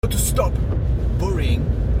How to stop worrying,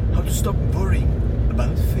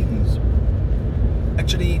 about things.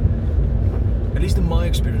 Actually, at least in my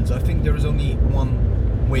experience, I think there is only one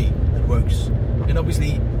way that works. And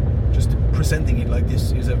obviously, just presenting it like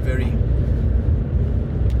this is a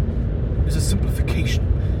simplification.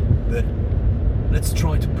 But let's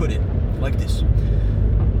try to put it like this.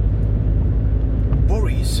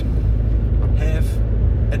 Worries have,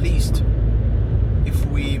 at least if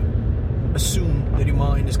we assume that your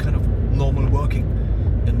mind is kind of normal working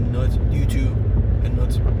and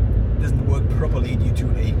doesn't work properly due to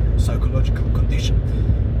a psychological condition,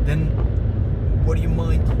 then what your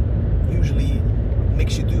mind usually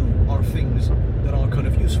makes you do are things that are kind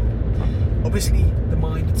of useful. Obviously, the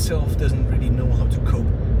mind itself doesn't really know how to cope,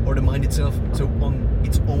 or the mind itself, so on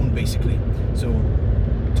its own basically. So,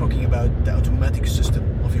 talking about the automatic system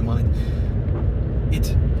of your mind,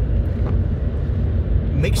 it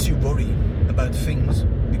makes you worry about things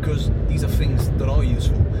because these are things that are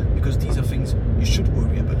useful, because these are things you should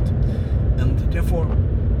worry about. And therefore,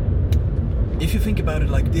 if you think about it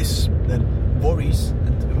like this, that worries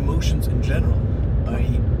and emotions in general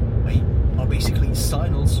are basically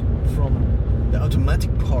signals from the automatic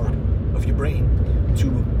part of your brain to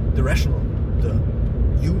the rational, the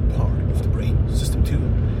you part of the brain, system 2,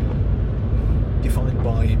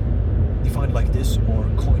 defined like this, or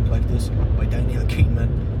coined like this by Daniel Kahneman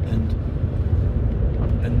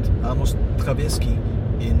and Amos Tversky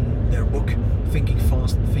in their book Thinking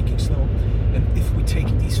Fast, Thinking Slow. And if we take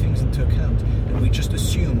these things into account and we just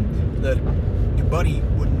assume that your body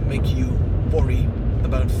wouldn't make you worry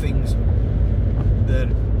about things that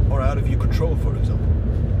are out of your control, for example,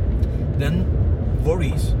 then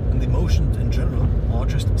worries and emotions in general are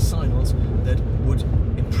just signals that would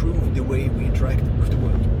improve the way we interact with the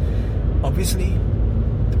world. Obviously,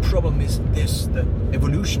 the problem is this, that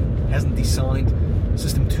evolution hasn't designed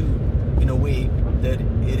System 2 in a way that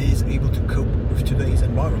it is able to cope with today's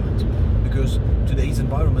environment, because today's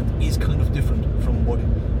environment is kind of different from what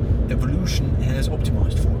evolution has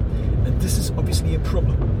optimized for. And this is obviously a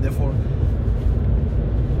problem. Therefore,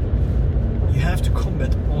 you have to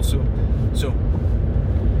combat also. So,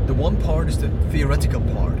 the one part is the theoretical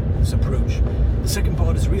part, this approach. The second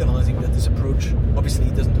part is realizing that this approach obviously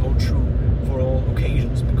doesn't hold true for all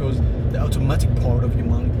occasions, because the automatic part of your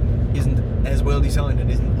mind isn't as well designed and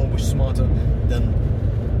isn't always smarter than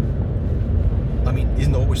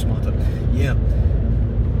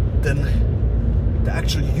the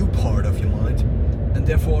actual you part of your mind. And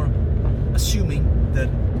therefore, assuming that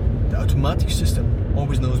the automatic system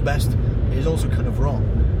always knows best is also kind of wrong,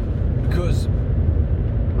 because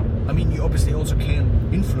you obviously also can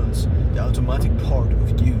influence the automatic part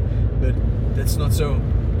of you, but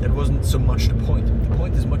that wasn't so much the point. The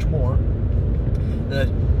point is much more that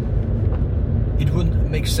it wouldn't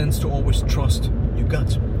make sense to always trust your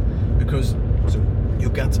gut, because your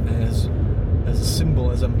gut as a symbol,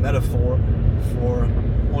 as a metaphor for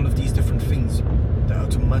all of these different things the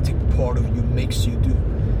automatic part of you makes you do.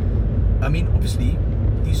 Obviously,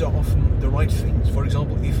 these are often the right things. For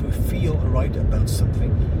example, if we feel right about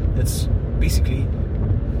something, that's basically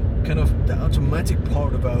kind of the automatic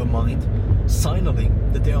part of our mind signaling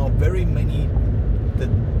that there are very many, that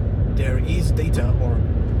there is data out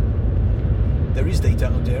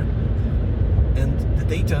there, and the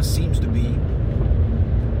data seems to be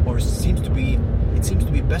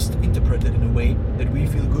best interpreted in a way that we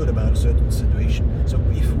feel good about a certain situation. So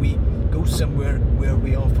if we go somewhere where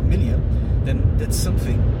we are familiar, then that's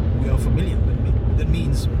something we are familiar with. That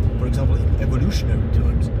means, for example, in evolutionary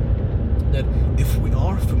terms, that if we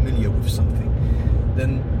are familiar with something,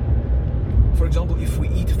 then, for example, if we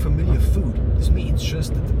eat familiar food, this means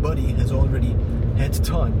just that the body has already had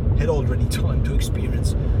time to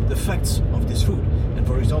experience the effects of this food, and,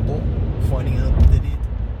 for example, finding out that it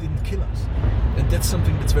didn't kill us. And that's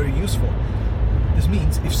something that's very useful. This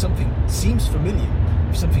means if something seems familiar,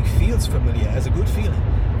 if something feels familiar, has a good feeling,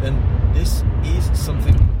 then this is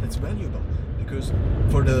something that's valuable, because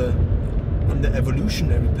in the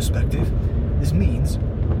evolutionary perspective, this means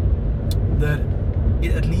that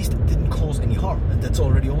it at least didn't cause any harm, and that's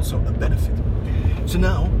already also a benefit. So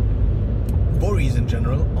now, worries in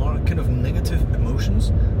general are kind of negative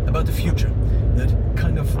emotions about the future that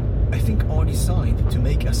kind of, I think, are designed to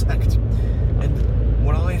make us act. And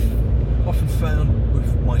what I've often found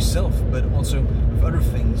with myself, but also with other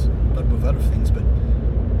things, but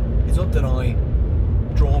it's not that I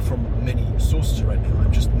draw from many sources right now.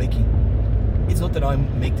 It's not that I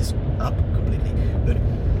make this up completely, but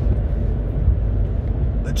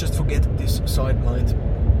let's just forget this sidelined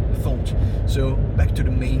thought. So back to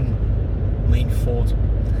the main thought,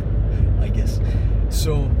 I guess.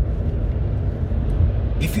 So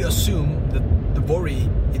if you assume that the worry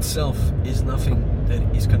itself is nothing that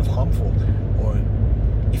is kind of harmful, or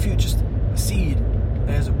if you just see it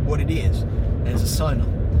as what it is, as a signal,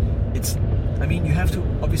 you have to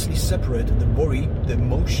obviously separate the worry, the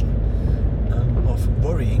emotion of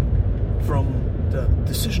worrying, from the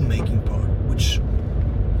decision-making part, which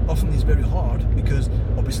often is very hard, because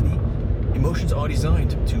obviously emotions are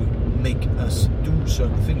designed to make us do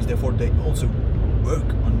certain things, therefore they also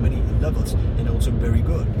work on many levels and also very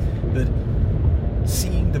good. But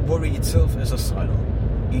seeing the worry itself as a signal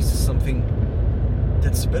is something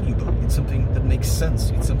that's valuable, it's something that makes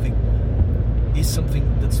sense, it's something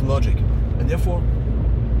that's logic, and therefore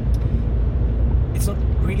it's not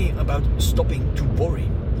really about stopping to worry.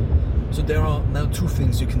 So there are now two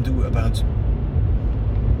things you can do about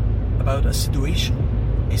a situation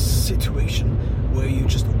where you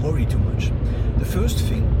just worry too much. The first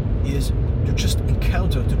thing is to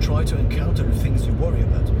try to encounter the things you worry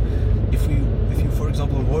about. If you for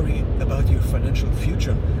example worry about your financial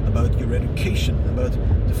future, about your education, about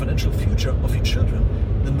the financial future of your children,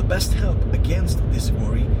 then the best help against this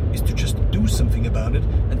worry is to just do something about it,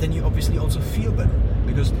 and then you obviously also feel better,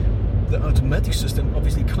 because the automatic system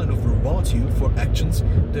obviously kind of rewards you for actions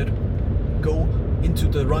that go into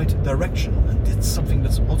the right direction, and it's something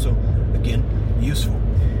that's also, again, useful.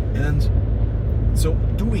 And so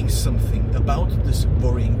doing something about this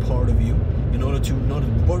worrying part of you in order to not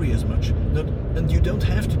worry as much, and you don't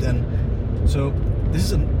have to then. So this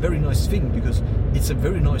is a very nice thing, because it's a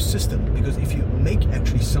very nice system, because if you make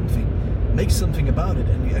something about it,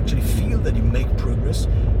 and you actually feel that you make progress,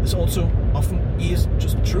 this also often is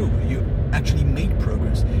just true. You actually made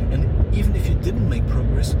progress, and even if you didn't make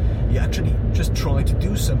progress, you actually just try to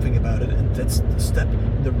do something about it, and that's the step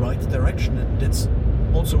in the right direction, and that's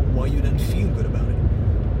also why you then feel good about it.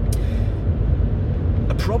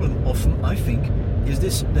 A problem often, I think, is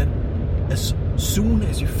this, that as soon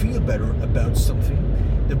as you feel better about something,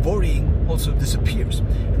 the worrying also disappears,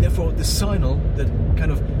 and therefore the signal that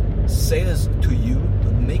kind of says to you,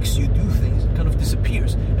 that makes you do things, kind of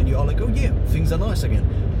disappears, and you are like, oh yeah, things are nice again.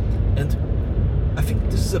 And I think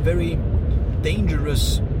this is a very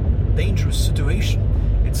dangerous situation.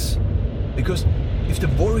 It's because if the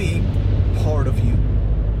worrying part of you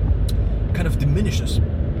kind of diminishes,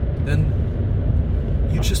 then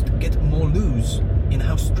you just get more loose in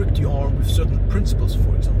how strict you are with certain principles,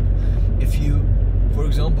 for example. If you, for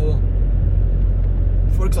example,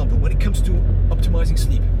 when it comes to optimizing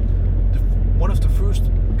sleep, one of the first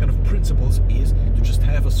kind of principles is to just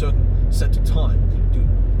have a certain set time to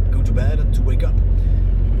go to bed and to wake up.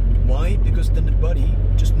 Why? Because then the body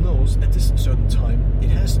just knows at this certain time it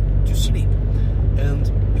has to sleep.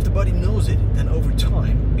 And if the body knows it, then over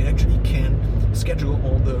time it actually can schedule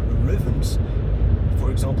all the rhythms.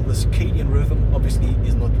 For example, the circadian rhythm obviously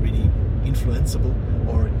is not really influenceable,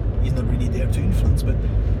 or is not really there to influence, but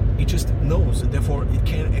it just knows, and therefore it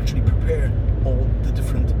can actually prepare all the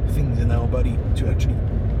different things in our body to actually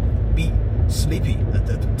be sleepy at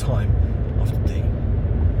that time of the day.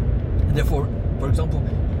 And therefore, for example,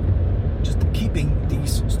 just keeping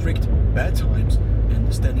these strict bed times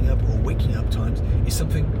and standing up or waking up times is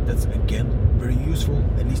something that's, again, very useful,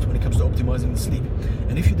 at least when it comes to optimizing the sleep.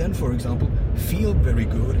 And if you then, for example, feel very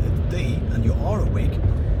good at the day and you are awake,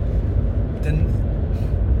 then,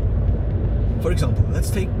 for example,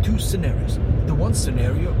 let's take two scenarios. The one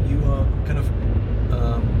scenario, you are kind of,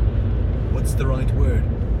 what's the right word?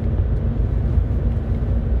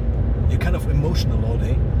 You're kind of emotional all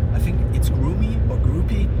day. I think it's groomy or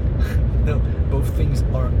groupie. No, both things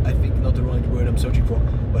are, I think, not the right word I'm searching for,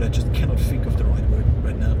 but I just cannot think of the right word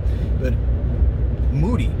right now. But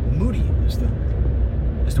moody is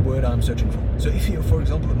the word I'm searching for. So if you're, for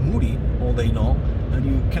example, moody all day long and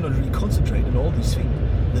you cannot really concentrate on all these things,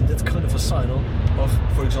 then that's kind of a signal of,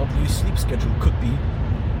 for example, your sleep schedule could be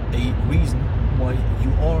a reason why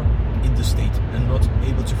you are in this state and not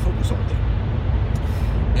able to focus all day.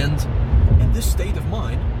 And in this state of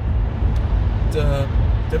mind, the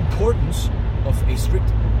importance of a strict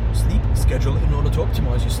sleep schedule in order to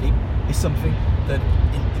optimize your sleep is something that,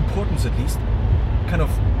 in importance at least, kind of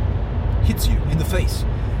hits you in the face.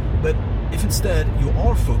 But if instead you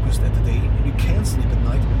are focused at the day and you can sleep at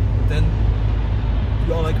night, then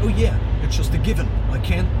you are like, oh yeah, it's just a given. I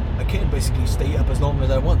can basically stay up as long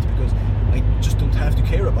as I want, because I just don't have to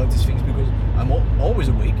care about these things, because I'm always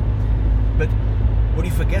awake. But what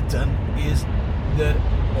you forget then is that,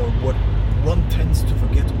 or what one tends to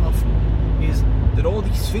forget often, is that all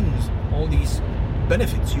these things, all these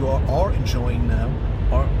benefits you are enjoying now,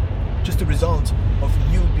 are just a result of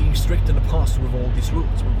you being strict in the past with all these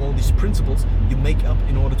rules, with all these principles you make up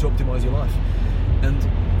in order to optimize your life. And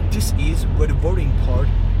this is where the worrying part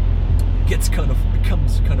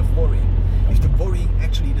becomes kind of worrying. If the worrying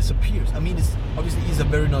actually disappears, I mean, it's obviously is a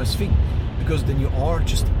very nice thing, because then you are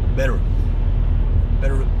just better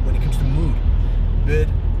when it comes to mood. But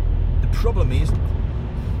the problem is,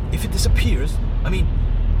 if it disappears, I mean,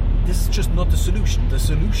 this is just not the solution. The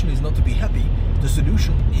solution is not to be happy. The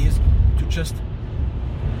solution is to just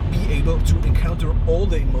be able to encounter all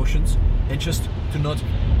the emotions and just to not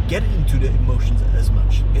get into the emotions as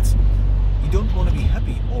much. You don't want to be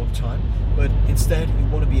happy all the time, but instead you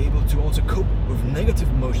want to be able to also cope with negative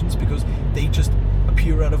emotions, because they just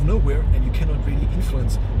appear out of nowhere and you cannot really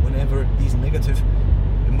influence whenever these negative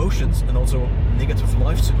emotions and also negative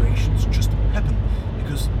life situations just happen,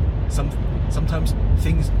 because sometimes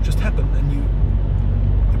things just happen,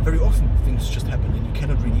 and very often things just happen and you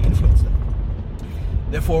cannot really influence them.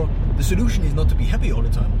 Therefore, the solution is not to be happy all the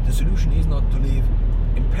time. The solution is not to live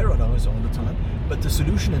in paradise all the time, but the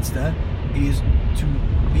solution instead is to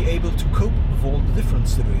be able to cope with all the different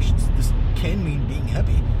situations. This can mean being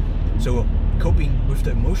happy, so coping with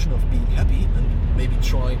the emotion of being happy, and maybe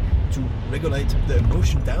try to regulate the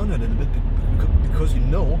emotion down a little bit, because you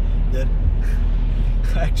know that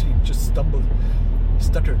I actually just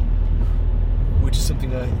stuttered, which is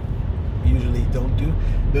something I usually don't do.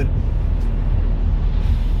 But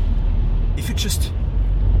if you just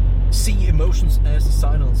see emotions as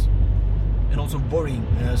signals, and also worrying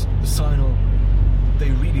as the signal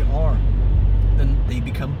they really are, then they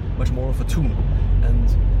become much more of a tool. And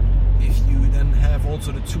if you then have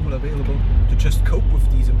also the tool available to just cope with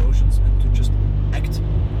these emotions and to just act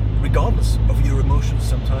regardless of your emotions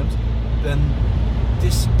sometimes, then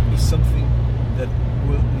this is something that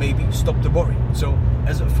will maybe stop the worry. So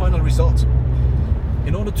as a final result,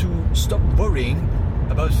 in order to stop worrying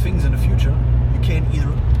about things in the future, you can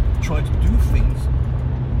either try to do things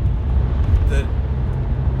that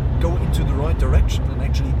go into the right direction and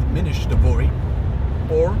actually diminish the worry,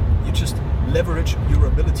 or you just leverage your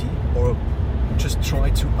ability, or just try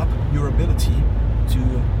to up your ability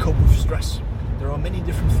to cope with stress. There are many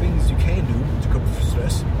different things you can do to cope with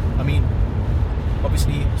stress. I mean,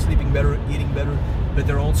 obviously sleeping better, eating better, but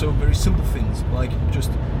there are also very simple things like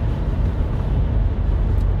just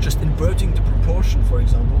inverting the proportion, for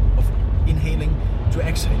example, of inhaling to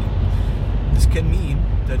exhaling. This can mean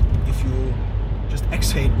that if you just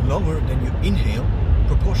exhale longer than you inhale,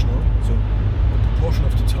 proportional, so the proportion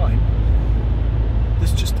of the time,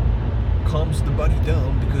 this just calms the body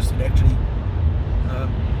down, because it actually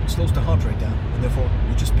slows the heart rate down, and therefore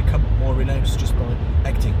you just become more relaxed just by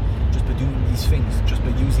acting, just by doing these things, just by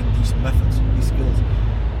using these methods, these skills.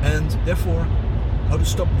 And therefore, how to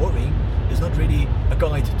stop worrying is not really a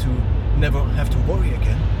guide to never have to worry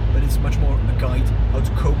again, but it's much more a guide how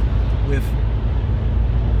to cope with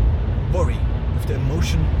worry, with the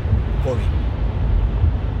emotion worry.